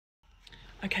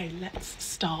Okay, let's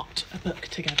start a book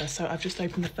together. So I've just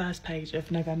opened the first page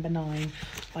of November 9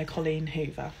 by Colleen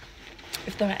Hoover.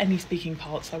 If there are any speaking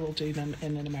parts, I will do them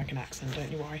in an American accent,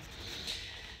 don't you worry.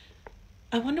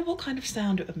 I wonder what kind of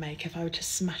sound it would make if I were to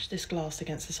smash this glass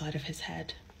against the side of his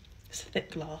head. It's a thick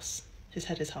glass. His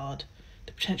head is hard.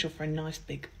 The potential for a nice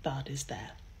big thud is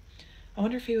there. I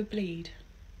wonder if he would bleed.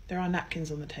 There are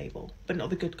napkins on the table, but not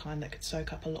the good kind that could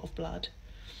soak up a lot of blood.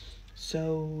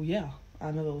 So, yeah,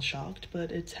 I'm a little shocked,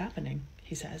 but it's happening,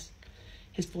 he says.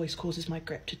 His voice causes my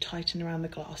grip to tighten around the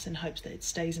glass in hopes that it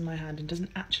stays in my hand and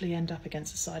doesn't actually end up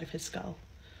against the side of his skull.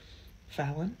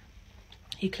 Fallon?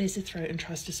 He clears his throat and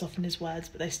tries to soften his words,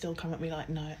 but they still come at me like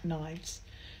knives.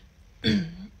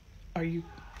 Are you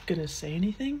gonna say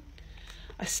anything?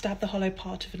 I stab the hollow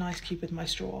part of an ice cube with my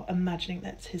straw, imagining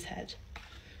that's his head.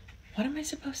 What am I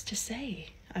supposed to say?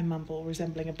 I mumble,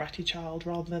 resembling a bratty child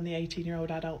rather than the 18-year-old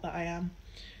adult that I am.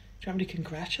 Do you want me to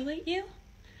congratulate you?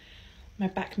 My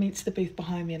back meets the booth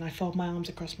behind me and I fold my arms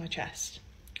across my chest.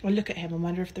 I look at him and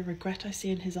wonder if the regret I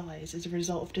see in his eyes is a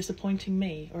result of disappointing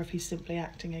me or if he's simply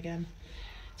acting again.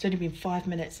 It's only been 5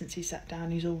 minutes since he sat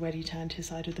down. He's already turned his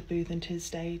side of the booth into his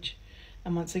stage.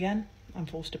 And once again, I'm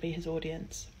forced to be his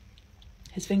audience.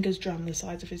 His fingers drum the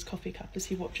sides of his coffee cup as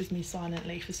he watches me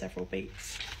silently for several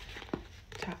beats.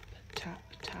 Tap, tap,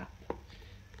 tap,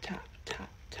 tap, tap,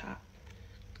 tap,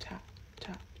 tap,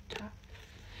 tap, tap.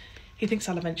 He thinks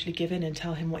I'll eventually give in and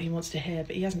tell him what he wants to hear,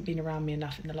 but he hasn't been around me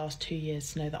enough in the last 2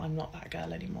 years to know that I'm not that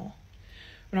girl anymore.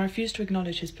 When I refuse to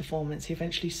acknowledge his performance, he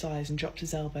eventually sighs and drops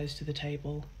his elbows to the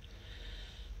table.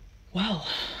 Well,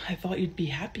 I thought you'd be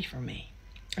happy for me.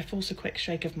 I force a quick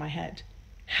shake of my head.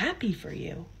 Happy for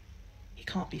you? He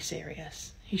can't be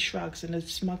serious. He shrugs and a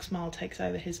smug smile takes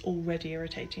over his already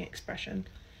irritating expression.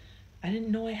 I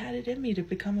didn't know I had it in me to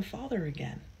become a father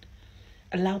again.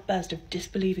 A loud burst of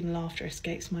disbelieving laughter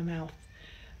escapes my mouth.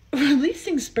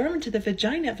 Releasing sperm into the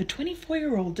vagina of a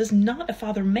 24-year-old does not a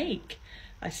father make,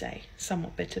 I say,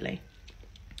 somewhat bitterly.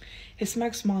 His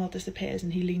smug smile disappears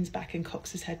and he leans back and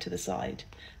cocks his head to the side.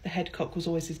 The head cock was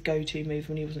always his go-to move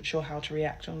when he wasn't sure how to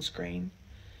react on screen.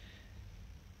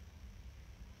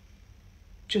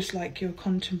 Just like you're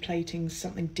contemplating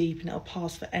something deep and it'll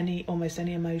pass for almost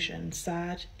any emotion,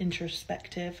 sad,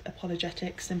 introspective,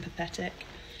 apologetic, sympathetic.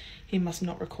 He must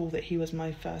not recall that he was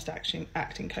my first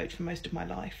acting coach for most of my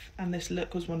life, and this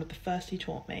look was one of the first he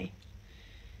taught me.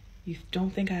 You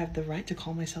don't think I have the right to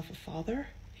call myself a father?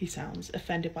 He sounds,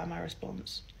 offended by my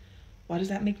response. Why does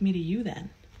that make me to you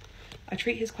then? I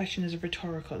treat his question as a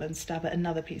rhetorical and stab at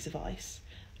another piece of ice.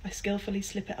 I skillfully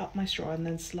slip it up my straw and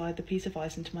then slide the piece of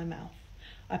ice into my mouth.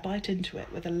 I bite into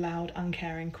it with a loud,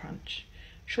 uncaring crunch.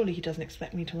 Surely he doesn't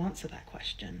expect me to answer that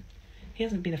question. He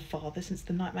hasn't been a father since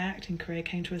the night my acting career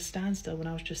came to a standstill when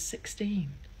I was just 16.